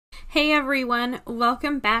Hey everyone,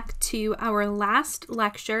 welcome back to our last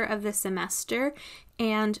lecture of the semester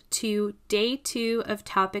and to day 2 of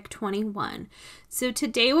topic 21. So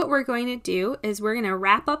today what we're going to do is we're going to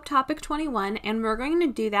wrap up topic 21 and we're going to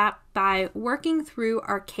do that by working through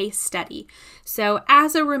our case study. So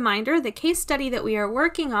as a reminder, the case study that we are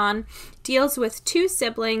working on deals with 2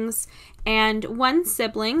 siblings, and one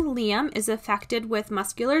sibling, Liam, is affected with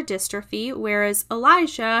muscular dystrophy, whereas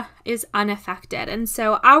Elijah is unaffected. And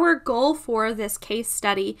so our goal for this case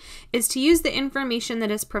study is to use the information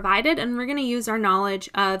that is provided, and we're going to use our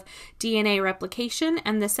knowledge of DNA replication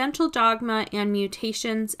and the central dogma and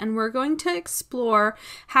mutations, and we're going to explore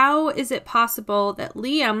how is it possible that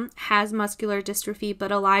Liam has muscular dystrophy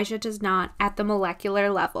but Elijah does not at the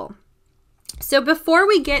molecular level. So before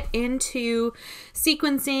we get into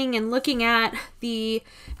sequencing and looking at the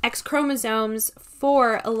X chromosomes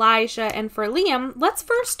for Elijah and for Liam, let's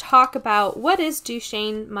first talk about what is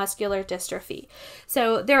Duchenne muscular dystrophy.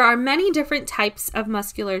 So there are many different types of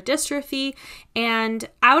muscular dystrophy, and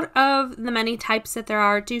out of the many types that there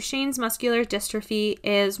are, Duchenne's muscular dystrophy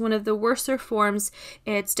is one of the worser forms.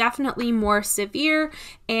 It's definitely more severe,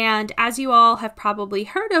 and as you all have probably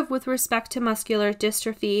heard of with respect to muscular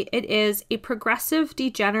dystrophy, it is a progressive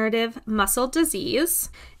degenerative muscle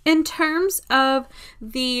disease. In terms of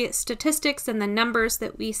the statistics and the numbers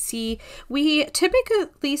that we see, we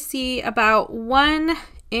typically see about 1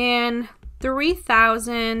 in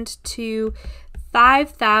 3,000 to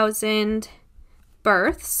 5,000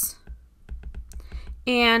 births,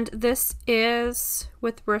 and this is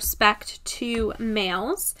with respect to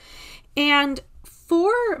males. And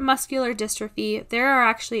for muscular dystrophy, there are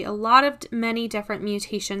actually a lot of many different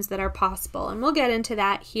mutations that are possible, and we'll get into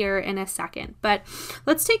that here in a second. But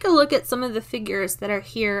let's take a look at some of the figures that are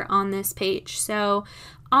here on this page. So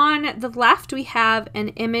on the left, we have an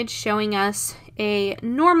image showing us a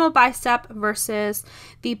normal bicep versus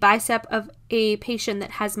the bicep of a patient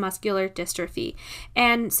that has muscular dystrophy.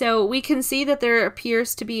 And so we can see that there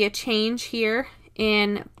appears to be a change here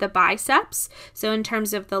in the biceps. So in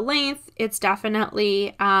terms of the length, it's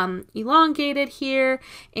definitely elongated here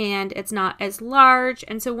and it's not as large.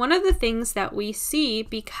 And so one of the things that we see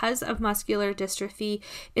because of muscular dystrophy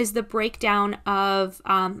is the breakdown of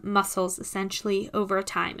muscles essentially over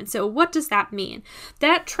time. And so what does that mean?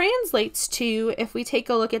 That translates to, if we take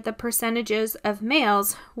a look at the percentages of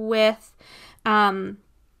males with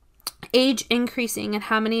age increasing and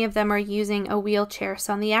how many of them are using a wheelchair.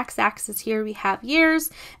 So on the x-axis here we have years,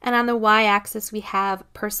 and on the y-axis we have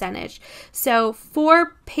percentage. So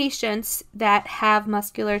for patients that have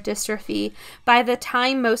muscular dystrophy, by the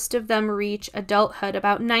time most of them reach adulthood,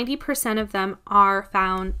 about 90% of them are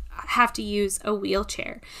found have to use a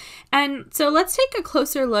wheelchair. And so let's take a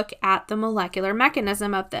closer look at the molecular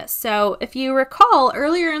mechanism of this. So if you recall,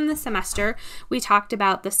 earlier in the semester, we talked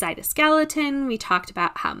about the cytoskeleton, we talked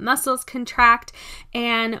about how muscles contract,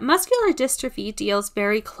 and muscular dystrophy deals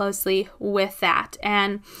very closely with that.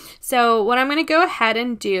 And so what I'm going to go ahead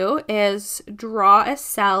and do is draw a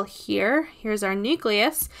cell here. Here's our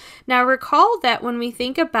nucleus. Now recall that when we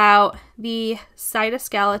think about the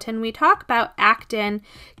cytoskeleton, we talk about actin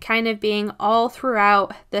kind of being all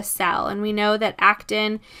throughout the cell, and we know that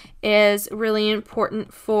actin is really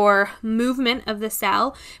important for movement of the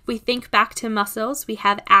cell. If we think back to muscles, we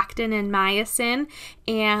have actin and myosin,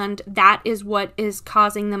 and that is what is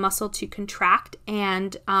causing the muscle to contract.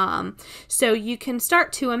 And so you can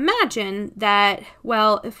start to imagine that,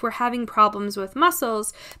 well, if we're having problems with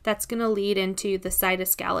muscles, that's going to lead into the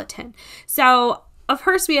cytoskeleton. So of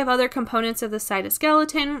course, we have other components of the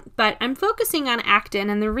cytoskeleton, but I'm focusing on actin,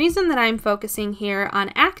 and the reason that I'm focusing here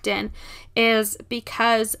on actin is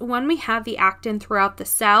because when we have the actin throughout the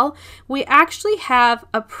cell, we actually have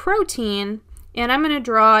a protein, and I'm going to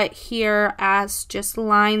draw it here as just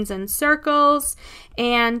lines and circles,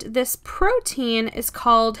 and this protein is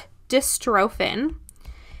called dystrophin.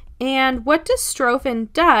 And what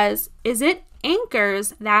dystrophin does is it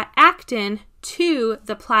anchors that actin to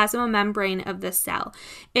the plasma membrane of the cell.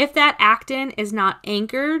 If that actin is not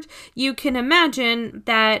anchored, you can imagine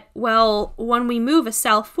that, well, when we move a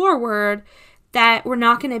cell forward, that we're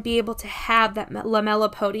not going to be able to have that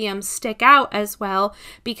lamellipodium stick out as well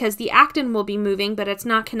because the actin will be moving, but it's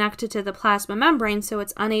not connected to the plasma membrane, so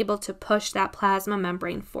it's unable to push that plasma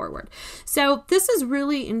membrane forward. So this is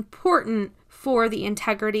really important for the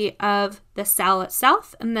integrity of the cell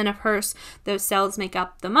itself. And then, of course, those cells make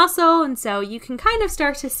up the muscle, and so you can kind of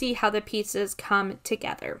start to see how the pieces come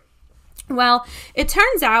together. Well, it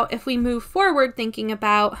turns out if we move forward thinking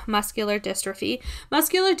about muscular dystrophy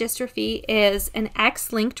is an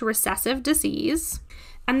X-linked recessive disease.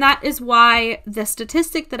 And that is why the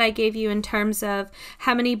statistic that I gave you in terms of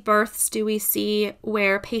how many births do we see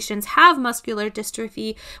where patients have muscular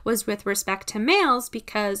dystrophy was with respect to males,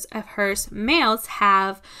 because of hers, males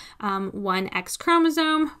have one X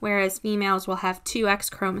chromosome, whereas females will have two X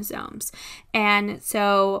chromosomes. And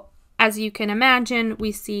so, as you can imagine,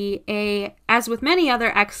 we see as with many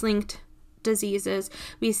other X-linked diseases,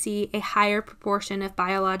 we see a higher proportion of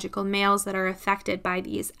biological males that are affected by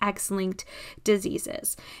these X-linked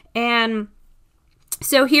diseases. And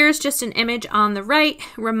so here's just an image on the right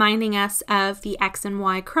reminding us of the X and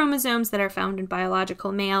Y chromosomes that are found in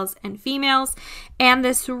biological males and females. And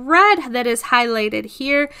this red that is highlighted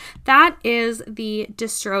here, that is the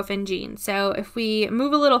dystrophin gene. So if we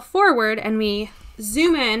move a little forward and we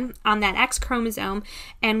zoom in on that X chromosome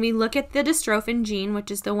and we look at the dystrophin gene,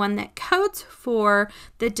 which is the one that codes for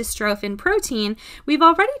the dystrophin protein, we've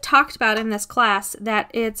already talked about in this class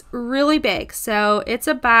that it's really big. So it's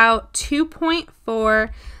about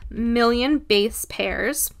 2.4 million base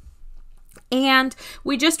pairs. And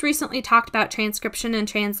we just recently talked about transcription and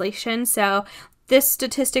translation, so this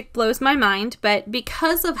statistic blows my mind, but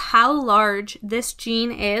because of how large this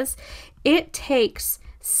gene is, it takes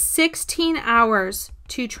 16 hours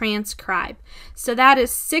to transcribe. So that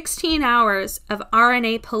is 16 hours of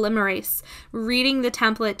RNA polymerase reading the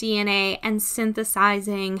template DNA and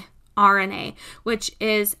synthesizing RNA, which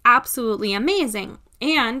is absolutely amazing.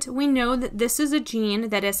 And we know that this is a gene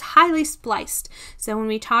that is highly spliced. So when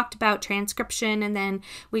we talked about transcription and then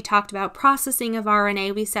we talked about processing of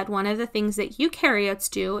RNA, we said one of the things that eukaryotes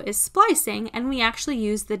do is splicing, and we actually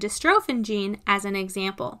use the dystrophin gene as an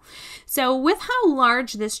example. So with how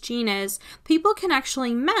large this gene is, people can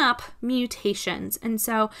actually map mutations. And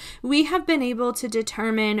so we have been able to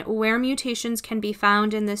determine where mutations can be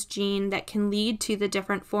found in this gene that can lead to the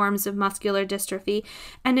different forms of muscular dystrophy.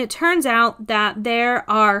 And it turns out that there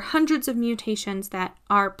are hundreds of mutations that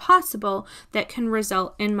are possible that can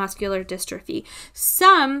result in muscular dystrophy.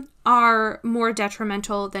 Some are more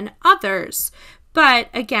detrimental than others, but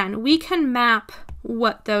again, we can map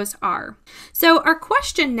what those are. So our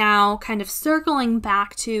question now, kind of circling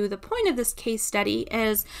back to the point of this case study,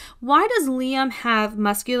 is why does Liam have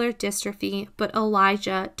muscular dystrophy but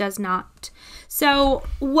Elijah does not? So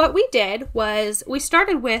what we did was we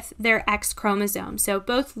started with their X chromosome. So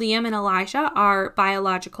both Liam and Elijah are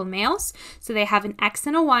biological males. So they have an X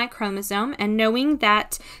and a Y chromosome. And knowing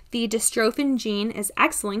that the dystrophin gene is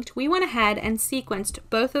X-linked, we went ahead and sequenced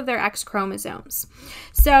both of their X chromosomes.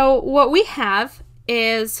 So what we have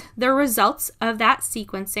is the results of that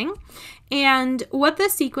sequencing. And what the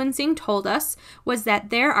sequencing told us was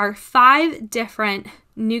that there are 5 different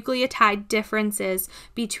nucleotide differences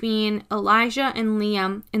between Elijah and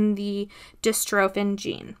Liam in the dystrophin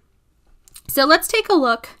gene. So let's take a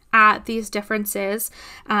look at these differences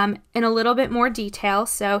in a little bit more detail.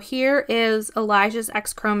 So here is Elijah's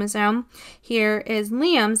X chromosome. Here is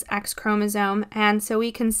Liam's X chromosome. And so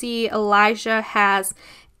we can see Elijah has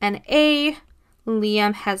an A,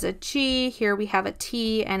 Liam has a G. Here we have a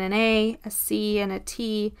T and an A, a C and a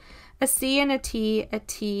T, a C and a T, a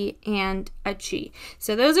T and a G.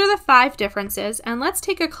 So those are the 5 differences, and let's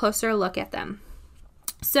take a closer look at them.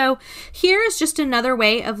 So here is just another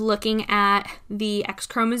way of looking at the X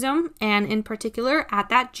chromosome, and in particular at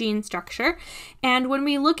that gene structure. And when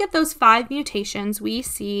we look at those 5 mutations, we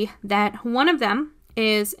see that one of them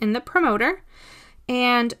is in the promoter,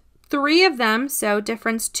 and 3 of them, so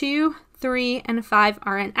difference 2, 3, and 5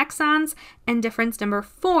 are in exons, and difference number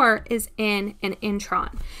 4 is in an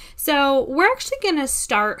intron. So we're actually going to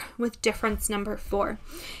start with difference number 4.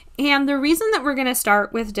 And the reason that we're going to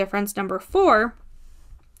start with difference number 4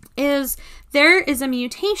 is there is a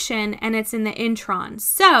mutation and it's in the intron.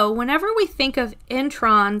 So whenever we think of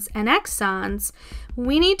introns and exons,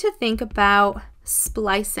 we need to think about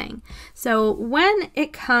splicing. So when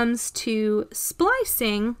it comes to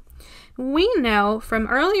splicing, we know from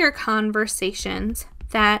earlier conversations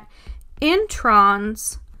that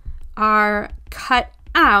introns are cut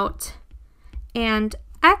out and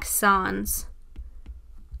exons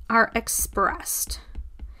are expressed.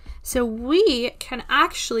 So we can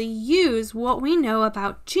actually use what we know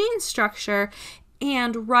about gene structure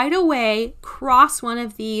and right away cross one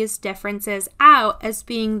of these differences out as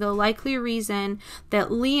being the likely reason that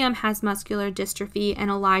Liam has muscular dystrophy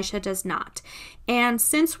and Elijah does not. And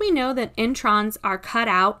since we know that introns are cut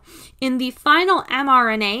out, in the final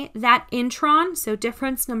mRNA, that intron, so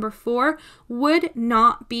difference number 4, would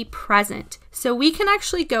not be present. So we can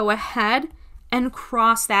actually go ahead and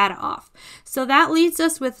cross that off. So that leaves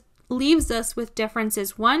us with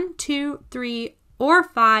differences 1, 2, 3, or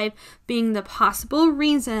 5 being the possible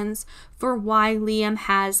reasons for why Liam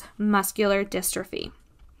has muscular dystrophy.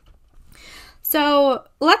 So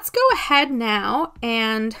let's go ahead now,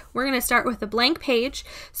 and we're going to start with a blank page.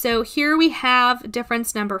 So here we have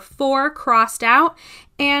difference number 4 crossed out,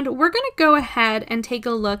 and we're going to go ahead and take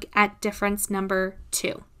a look at difference number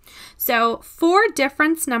 2. So for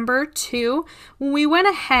difference number 2, we went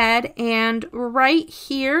ahead and right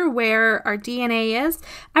here where our DNA is,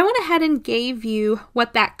 I went ahead and gave you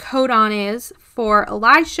what that codon is for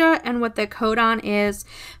Elijah and what the codon is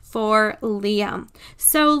for Liam.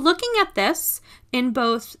 So looking at this, in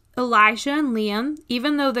both Elijah and Liam,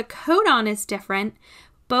 even though the codon is different,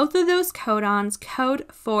 both of those codons code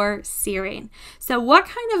for serine. So what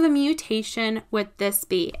kind of a mutation would this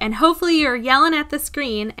be? And hopefully you're yelling at the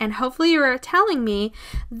screen, and hopefully you're telling me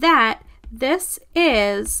that this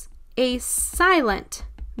is a silent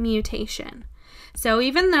mutation. So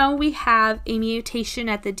even though we have a mutation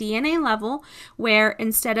at the DNA level where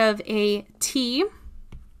instead of a T,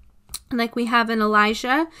 like we have in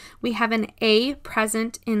Elijah, we have an A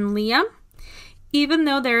present in Liam, even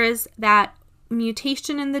though there is that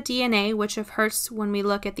mutation in the DNA, which of course when we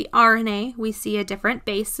look at the RNA, we see a different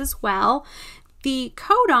base as well, the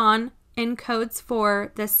codon encodes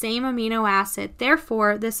for the same amino acid.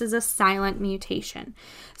 Therefore, this is a silent mutation.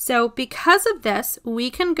 So because of this, we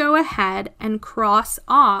can go ahead and cross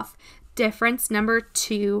off difference number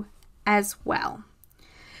 2 as well.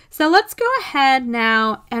 So let's go ahead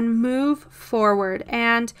now and move forward,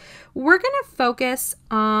 and we're going to focus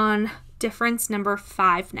on difference number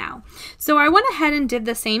 5 now. So I went ahead and did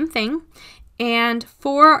the same thing, and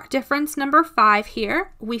for difference number 5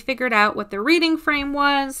 here, we figured out what the reading frame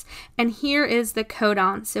was, and here is the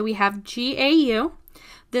codon. So we have GAU.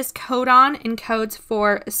 This codon encodes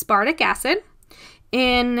for aspartic acid.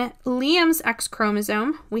 In Liam's X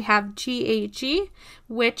chromosome, we have GAG,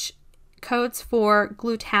 which codes for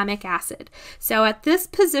glutamic acid. So at this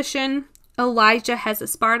position, Elijah has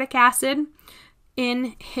aspartic acid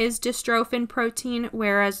in his dystrophin protein,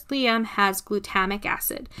 whereas Liam has glutamic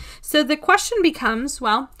acid. So the question becomes,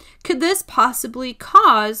 well, could this possibly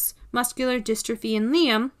cause muscular dystrophy in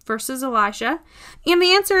Liam versus Elijah? And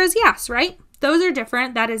the answer is yes, right? Those are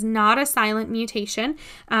different. That is not a silent mutation.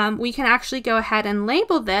 We can actually go ahead and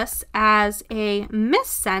label this as a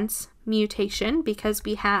missense mutation because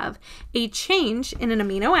we have a change in an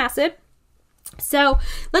amino acid. So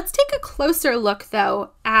let's take a closer look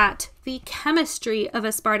though at the chemistry of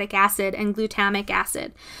aspartic acid and glutamic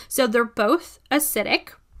acid. So they're both acidic.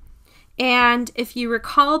 And if you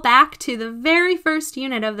recall back to the very first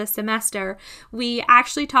unit of the semester, we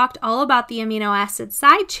actually talked all about the amino acid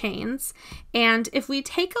side chains. And if we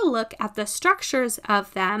take a look at the structures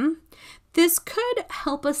of them, this could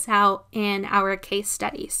help us out in our case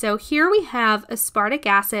study. So here we have aspartic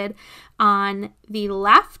acid on the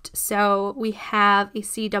left. So we have a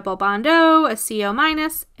C double bond O, a CO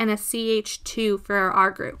minus, and a CH2 for our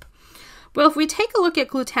R group. Well, if we take a look at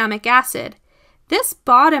glutamic acid, this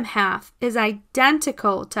bottom half is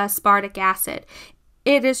identical to aspartic acid.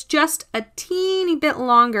 It is just a teeny bit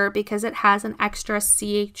longer because it has an extra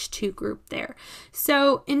CH2 group there.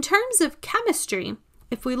 So in terms of chemistry,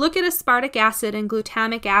 if we look at aspartic acid and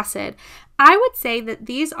glutamic acid, I would say that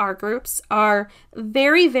these R groups are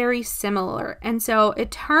very, very similar. And so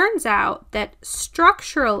it turns out that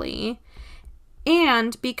structurally,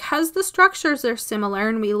 and because the structures are similar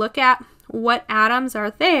and we look at what atoms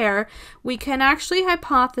are there, we can actually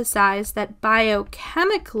hypothesize that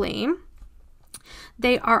biochemically,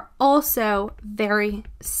 they are also very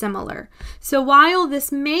similar. So while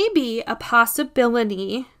this may be a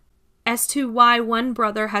possibility as to why one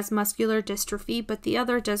brother has muscular dystrophy but the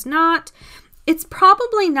other does not, it's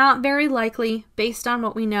probably not very likely based on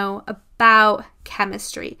what we know about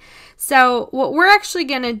chemistry. So what we're actually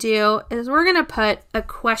going to do is we're going to put a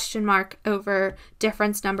question mark over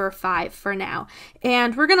difference number 5 for now.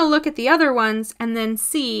 And we're going to look at the other ones and then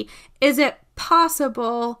see, is it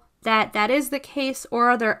possible that that is the case,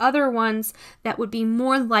 or are there other ones that would be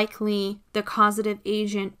more likely the causative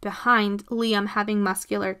agent behind Liam having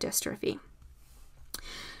muscular dystrophy?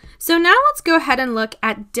 So now let's go ahead and look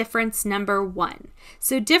at difference number 1.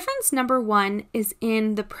 So difference number 1 is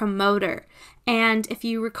in the promoter. And if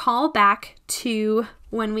you recall back to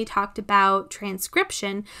when we talked about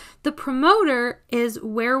transcription, the promoter is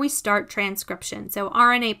where we start transcription. So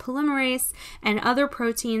RNA polymerase and other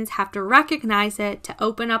proteins have to recognize it to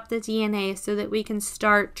open up the DNA so that we can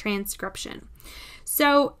start transcription.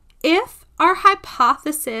 So if our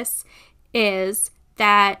hypothesis is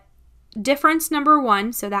that difference number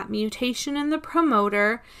 1, so that mutation in the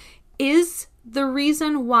promoter, is the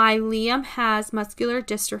reason why Liam has muscular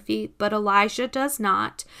dystrophy, but Elijah does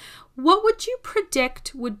not, what would you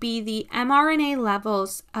predict would be the mRNA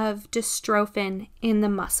levels of dystrophin in the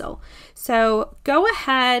muscle? So go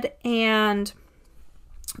ahead and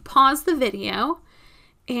pause the video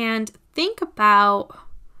and think about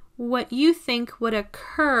what you think would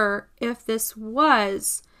occur if this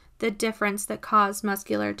was the difference that caused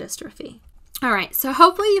muscular dystrophy. All right, so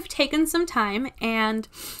hopefully you've taken some time and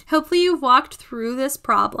hopefully you've walked through this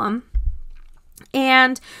problem.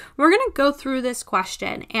 And we're going to go through this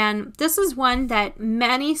question. And this is one that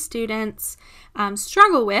many students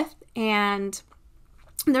struggle with. And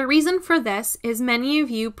the reason for this is many of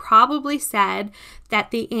you probably said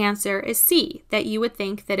that the answer is C, that you would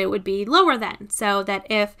think that it would be lower than. So that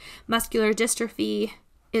if muscular dystrophy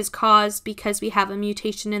is caused because we have a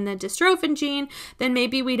mutation in the dystrophin gene, then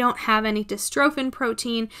maybe we don't have any dystrophin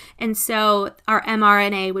protein, and so our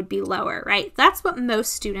mRNA would be lower, right? That's what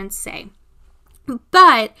most students say.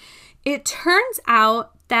 But it turns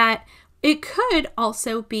out that it could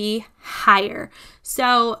also be higher.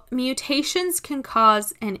 So mutations can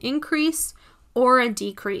cause an increase or a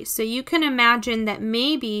decrease. So you can imagine that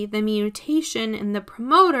maybe the mutation in the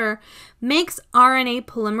promoter makes RNA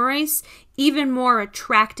polymerase even more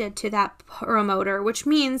attracted to that promoter, which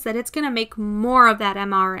means that it's going to make more of that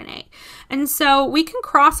mRNA. And so we can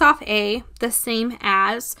cross off A, the same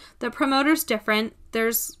as. The promoter's different.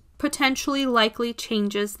 There's potentially likely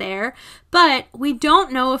changes there, but we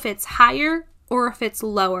don't know if it's higher or if it's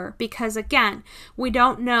lower because, again, we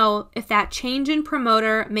don't know if that change in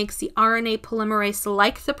promoter makes the RNA polymerase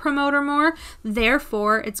like the promoter more,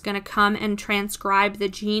 therefore it's going to come and transcribe the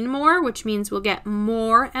gene more, which means we'll get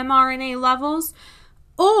more mRNA levels,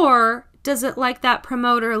 or does it like that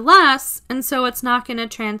promoter less, and so it's not going to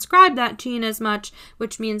transcribe that gene as much,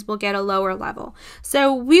 which means we'll get a lower level.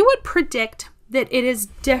 So we would predict that it is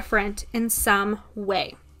different in some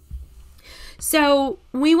way. So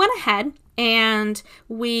we went ahead and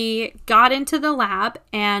we got into the lab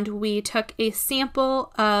and we took a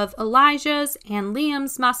sample of Elijah's and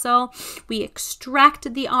Liam's muscle. We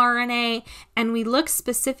extracted the RNA and we looked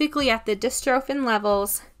specifically at the dystrophin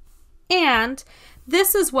levels, and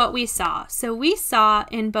this is what we saw. So we saw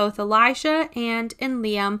in both Elijah and in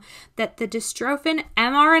Liam that the dystrophin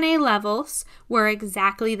mRNA levels were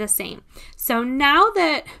exactly the same. So now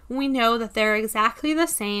that we know that they're exactly the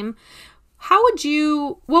same, how would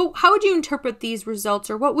you interpret these results,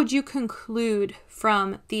 or what would you conclude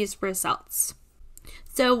from these results?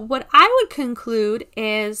 So what I would conclude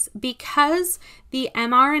is because the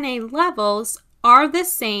mRNA levels are the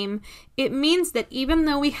same, it means that even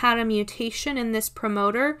though we had a mutation in this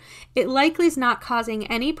promoter, it likely is not causing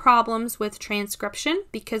any problems with transcription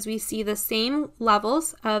because we see the same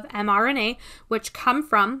levels of mRNA which come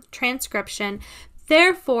from transcription.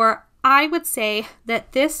 Therefore, I would say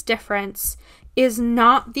that this difference is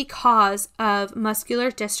not the cause of muscular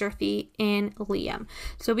dystrophy in Liam.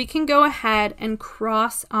 So we can go ahead and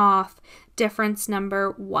cross off difference number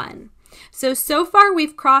 1. So far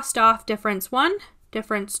we've crossed off difference 1,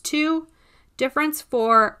 difference 2, difference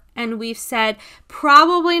 4, and we've said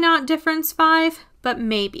probably not difference 5, but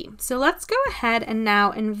maybe. So let's go ahead and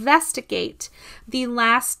now investigate the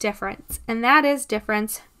last difference, and that is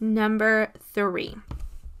difference number 3.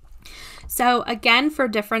 So again, for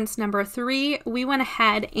difference number 3, we went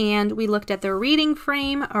ahead and we looked at the reading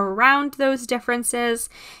frame around those differences,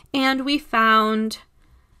 and we found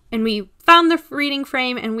the reading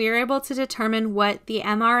frame, and we were able to determine what the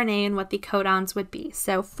mRNA and what the codons would be.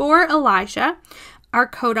 So for Elijah, our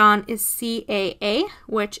codon is CAA,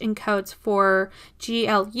 which encodes for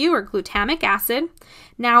GLU, or glutamic acid.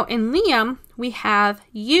 Now in Liam, we have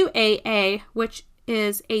UAA, which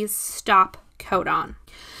is a stop codon.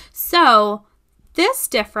 So this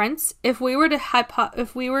difference, if we were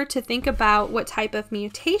to think about what type of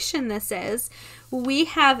mutation this is, we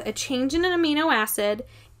have a change in an amino acid,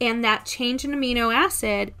 and that change in amino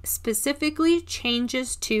acid specifically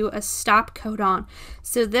changes to a stop codon.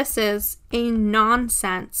 So this is a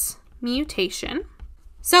nonsense mutation.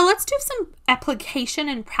 So let's do some application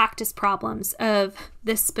and practice problems of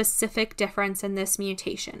this specific difference in this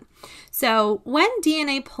mutation. So when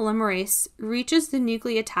DNA polymerase reaches the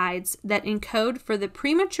nucleotides that encode for the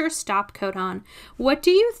premature stop codon, what do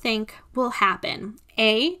you think will happen?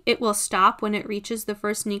 A, it will stop when it reaches the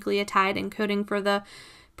first nucleotide encoding for the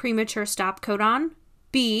premature stop codon.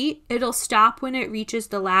 B, it'll stop when it reaches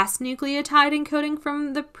the last nucleotide encoding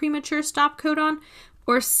from the premature stop codon.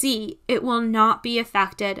 Or C, it will not be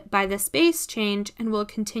affected by the base change and will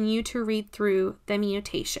continue to read through the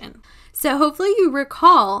mutation. So hopefully you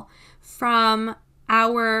recall from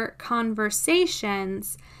our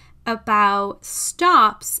conversations about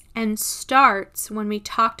stops and starts when we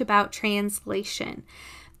talked about translation.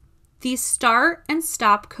 These start and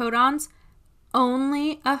stop codons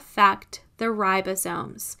only affect the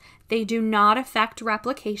ribosomes. They do not affect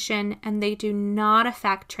replication and they do not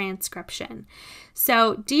affect transcription.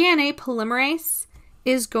 So DNA polymerase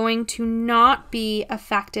is going to not be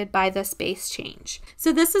affected by this base change.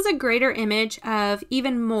 So this is a greater image of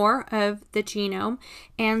even more of the genome.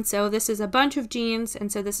 And so this is a bunch of genes,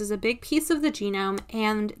 and so this is a big piece of the genome,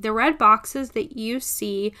 and the red boxes that you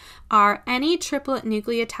see are any triplet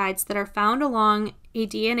nucleotides that are found along a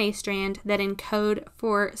DNA strand that encode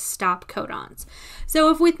for stop codons. So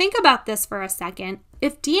if we think about this for a second,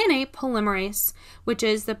 if DNA polymerase, which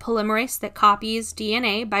is the polymerase that copies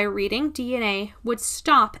DNA by reading DNA, would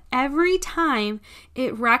stop every time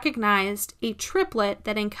it recognized a triplet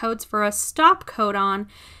that encodes for a stop codon,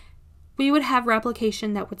 we would have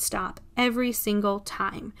replication that would stop every single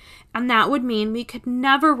time. And that would mean we could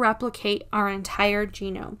never replicate our entire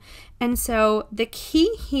genome. And so the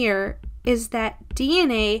key here is that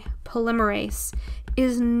DNA polymerase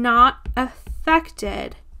is not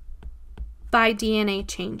affected by DNA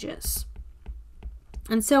changes.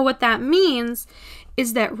 And so what that means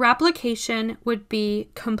is that replication would be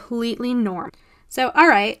completely normal. So, all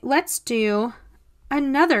right, let's do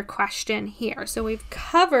another question here. So we've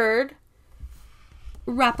covered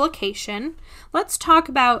replication. Let's talk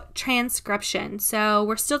about transcription. So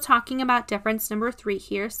we're still talking about difference number 3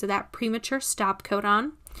 here, so that premature stop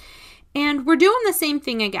codon. And we're doing the same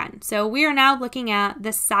thing again. So we are now looking at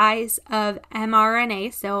the size of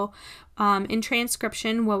mRNA. So in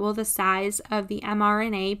transcription, what will the size of the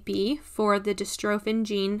mRNA be for the dystrophin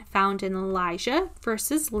gene found in Elijah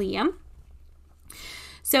versus Liam?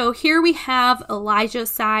 So here we have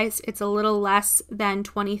Elijah's size. It's a little less than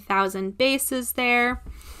 20,000 bases there.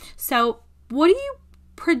 So what do you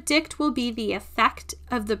predict will be the effect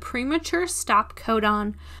of the premature stop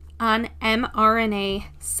codon on mRNA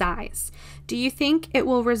size? Do you think it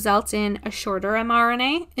will result in a shorter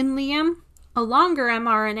mRNA in Liam, a longer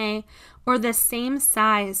mRNA, or the same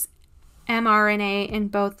size mRNA in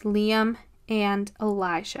both Liam and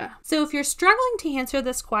Elijah? So if you're struggling to answer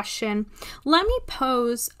this question, let me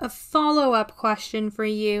pose a follow-up question for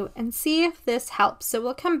you and see if this helps. So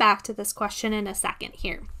we'll come back to this question in a second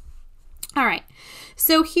here. All right,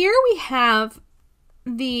 so here we have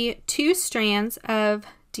the 2 strands of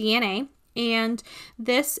DNA, and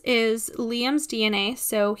this is Liam's DNA.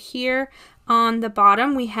 So here on the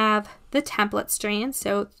bottom we have the template strand,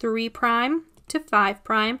 so 3' to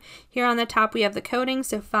 5'. Here on the top we have the coding,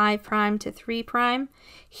 so 5' to 3'.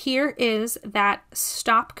 Here is that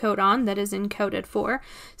stop codon that is encoded for.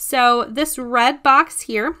 So this red box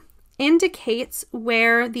here indicates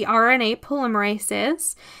where the RNA polymerase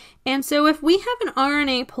is. And so if we have an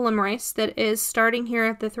RNA polymerase that is starting here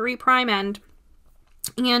at the 3' end,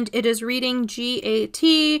 and it is reading GAT,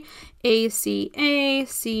 ACA,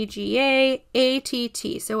 CGA,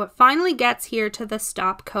 ATT. So it finally gets here to the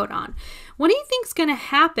stop codon. What do you think is going to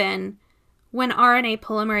happen when RNA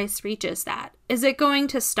polymerase reaches that? Is it going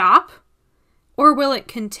to stop or will it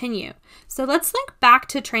continue? So let's link back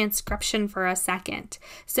to transcription for a second.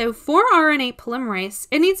 So for RNA polymerase,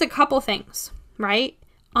 it needs a couple things, right?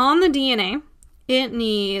 On the DNA, it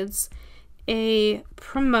needs a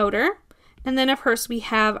promoter. And then, of course, we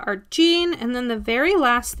have our gene, and then the very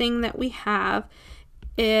last thing that we have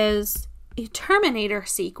is a terminator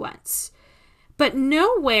sequence. But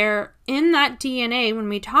nowhere in that DNA, when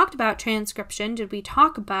we talked about transcription, did we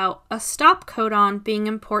talk about a stop codon being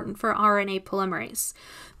important for RNA polymerase.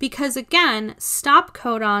 Because again, stop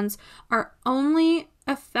codons are only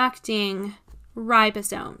affecting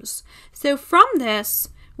ribosomes. So from this,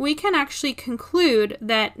 we can actually conclude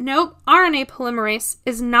that nope, RNA polymerase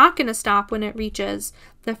is not going to stop when it reaches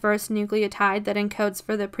the first nucleotide that encodes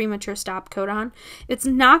for the premature stop codon. It's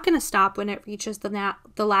not going to stop when it reaches the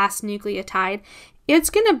last nucleotide. It's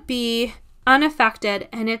going to be unaffected,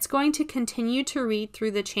 and it's going to continue to read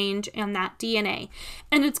through the change in that DNA.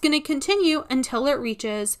 And it's going to continue until it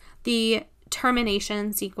reaches the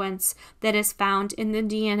termination sequence that is found in the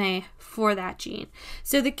DNA for that gene.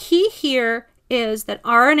 So the key here is that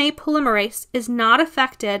RNA polymerase is not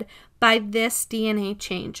affected by this DNA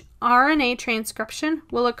change. RNA transcription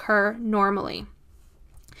will occur normally.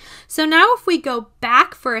 So now if we go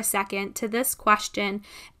back for a second to this question,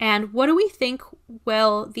 and what do we think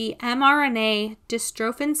will the mRNA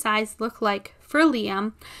dystrophin size look like for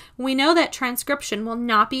Liam? We know that transcription will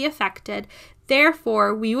not be affected.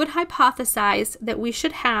 Therefore, we would hypothesize that we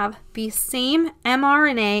should have the same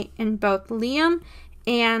mRNA in both Liam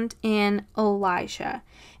and in Elijah.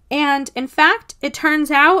 And in fact, it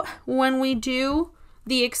turns out when we do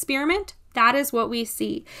the experiment, that is what we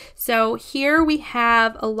see. So here we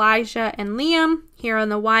have Elijah and Liam. Here on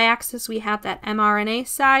the y-axis, we have that mRNA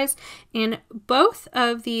size. And both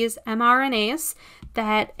of these mRNAs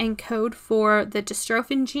that encode for the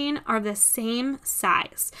dystrophin gene are the same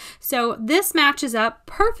size. So this matches up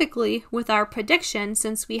perfectly with our prediction,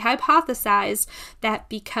 since we hypothesized that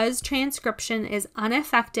because transcription is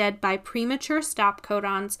unaffected by premature stop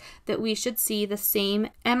codons, that we should see the same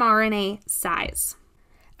mRNA size.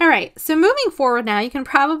 All right, so moving forward now, you can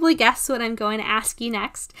probably guess what I'm going to ask you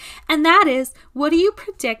next, and that is, what do you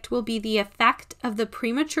predict will be the effect of the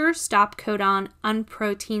premature stop codon on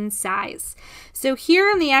protein size? So here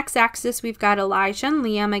on the x-axis, we've got Elijah and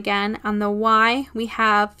Liam again. On the y, we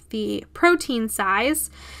have the protein size.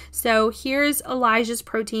 So here's Elijah's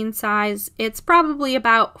protein size. It's probably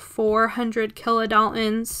about 400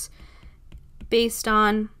 kilodaltons based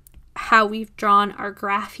on how we've drawn our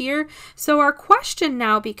graph here. So our question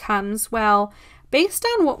now becomes, well, based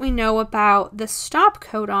on what we know about the stop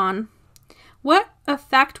codon, what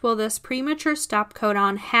effect will this premature stop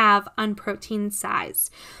codon have on protein size?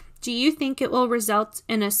 Do you think it will result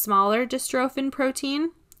in a smaller dystrophin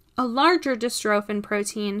protein, a larger dystrophin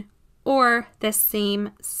protein, or the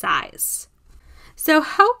same size? So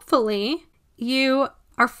hopefully you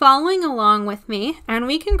are following along with me, and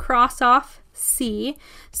we can cross off C.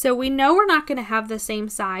 So we know we're not going to have the same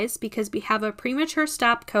size because we have a premature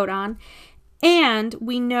stop codon, and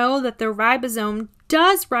we know that the ribosome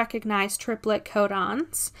does recognize triplet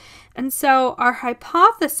codons. And so our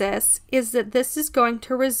hypothesis is that this is going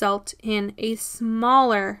to result in a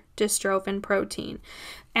smaller dystrophin protein.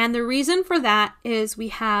 And the reason for that is we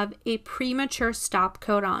have a premature stop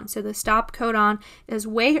codon. So the stop codon is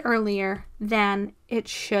way earlier than it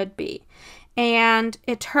should be. And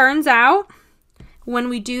it turns out, when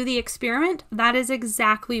we do the experiment, that is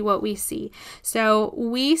exactly what we see. So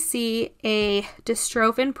we see a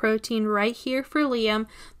dystrophin protein right here for Liam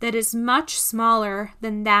that is much smaller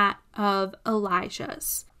than that of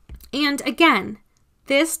Elijah's. And again,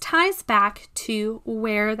 this ties back to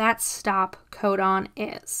where that stop codon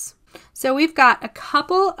is. So we've got a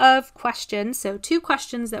couple of questions, so 2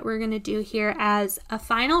 questions that we're going to do here as a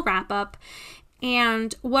final wrap-up.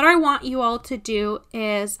 And what I want you all to do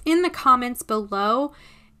is, in the comments below,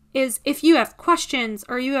 is if you have questions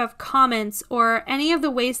or you have comments or any of the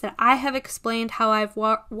ways that I have explained how I've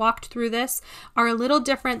walked through this are a little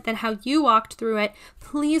different than how you walked through it,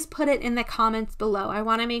 please put it in the comments below. I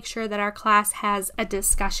want to make sure that our class has a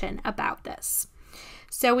discussion about this.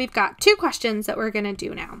 So we've got 2 questions that we're going to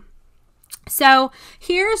do now. So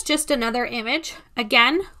here's just another image.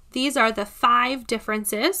 Again, these are the 5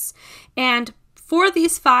 differences, and for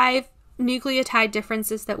these 5 nucleotide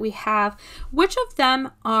differences that we have, which of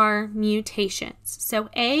them are mutations? So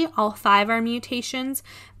A, all 5 are mutations.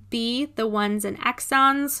 B, the ones in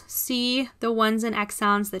exons. C, the ones in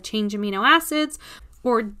exons that change amino acids.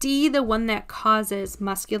 Or D, the one that causes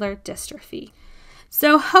muscular dystrophy.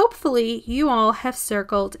 So hopefully you all have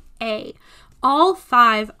circled A. All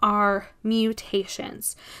 5 are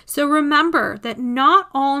mutations. So remember that not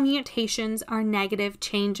all mutations are negative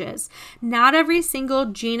changes. Not every single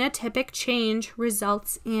genotypic change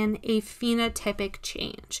results in a phenotypic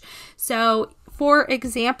change. So for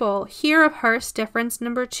example, here of Hurst difference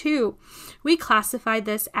number 2, we classified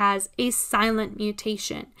this as a silent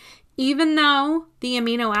mutation. Even though the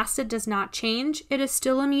amino acid does not change, it is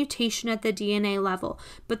still a mutation at the DNA level,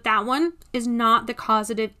 but that one is not the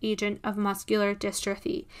causative agent of muscular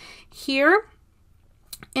dystrophy. Here,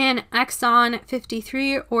 in exon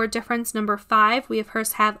 53 or difference number 5, we of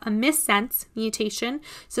course have a missense mutation,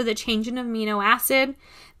 so the change in amino acid.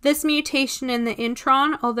 This mutation in the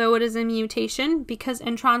intron, although it is a mutation, because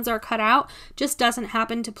introns are cut out, just doesn't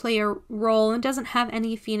happen to play a role and doesn't have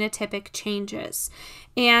any phenotypic changes.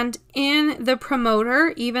 And in the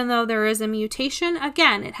promoter, even though there is a mutation,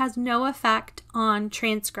 again, it has no effect on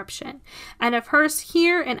transcription. And of course,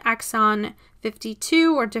 here in exon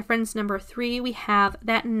 52 or difference number 3, we have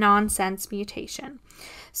that nonsense mutation.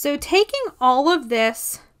 So taking all of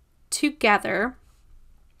this together,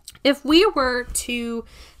 if we were to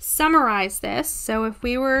summarize this, so if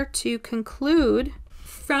we were to conclude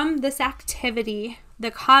from this activity,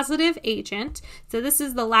 the causative agent, so this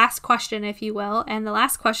is the last question, if you will, and the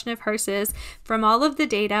last question of hers is, from all of the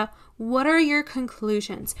data, what are your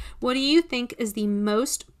conclusions? What do you think is the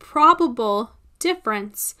most probable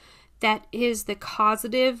difference that is the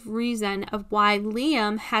causative reason of why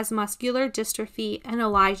Liam has muscular dystrophy and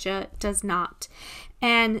Elijah does not?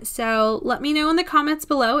 And so let me know in the comments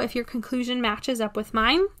below if your conclusion matches up with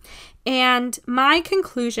mine. And my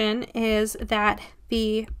conclusion is that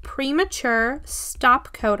the premature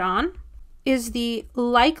stop codon is the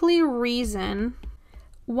likely reason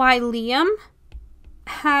why Liam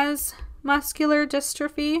has muscular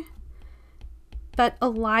dystrophy, but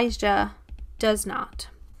Elijah does not.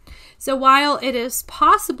 So while it is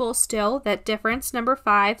possible still that difference number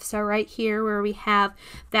 5, so right here where we have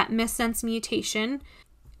that missense mutation,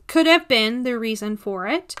 could have been the reason for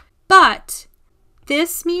it, but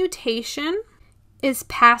this mutation is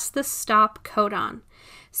past the stop codon.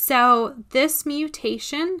 So this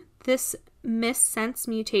mutation, this missense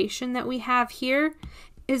mutation that we have here,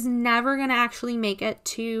 is never going to actually make it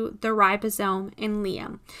to the ribosome in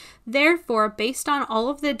Liam. Therefore, based on all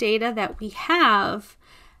of the data that we have,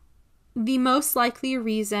 the most likely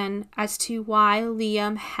reason as to why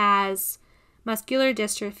Liam has muscular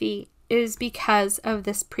dystrophy is because of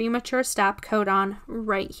this premature stop codon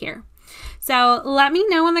right here. So let me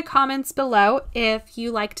know in the comments below if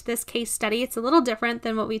you liked this case study. It's a little different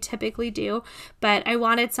than what we typically do, but I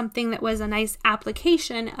wanted something that was a nice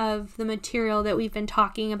application of the material that we've been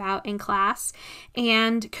talking about in class.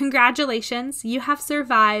 And congratulations, you have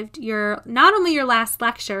survived not only your last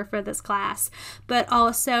lecture for this class, but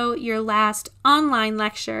also your last online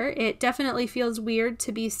lecture. It definitely feels weird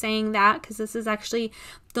to be saying that because this is actually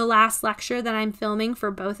the last lecture that I'm filming for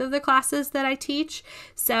both of the classes that I teach.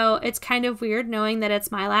 So it's kind of weird knowing that it's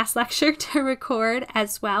my last lecture to record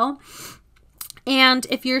as well. And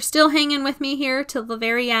if you're still hanging with me here till the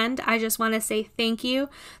very end, I just want to say thank you.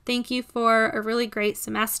 Thank you for a really great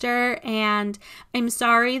semester. And I'm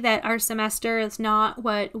sorry that our semester is not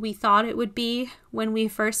what we thought it would be when we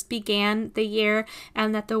first began the year,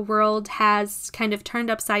 and that the world has kind of turned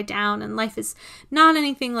upside down and life is not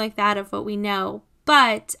anything like that of what we know.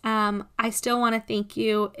 But I still want to thank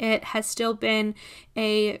you. It has still been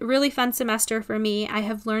a really fun semester for me. I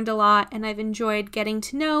have learned a lot and I've enjoyed getting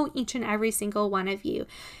to know each and every single one of you.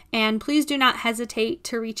 And please do not hesitate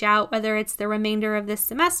to reach out, whether it's the remainder of this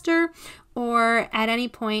semester or at any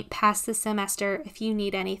point past the semester if you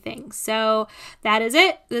need anything. So that is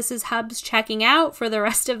it. This is Hubbs checking out for the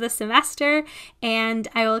rest of the semester, and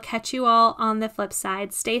I will catch you all on the flip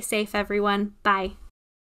side. Stay safe, everyone. Bye.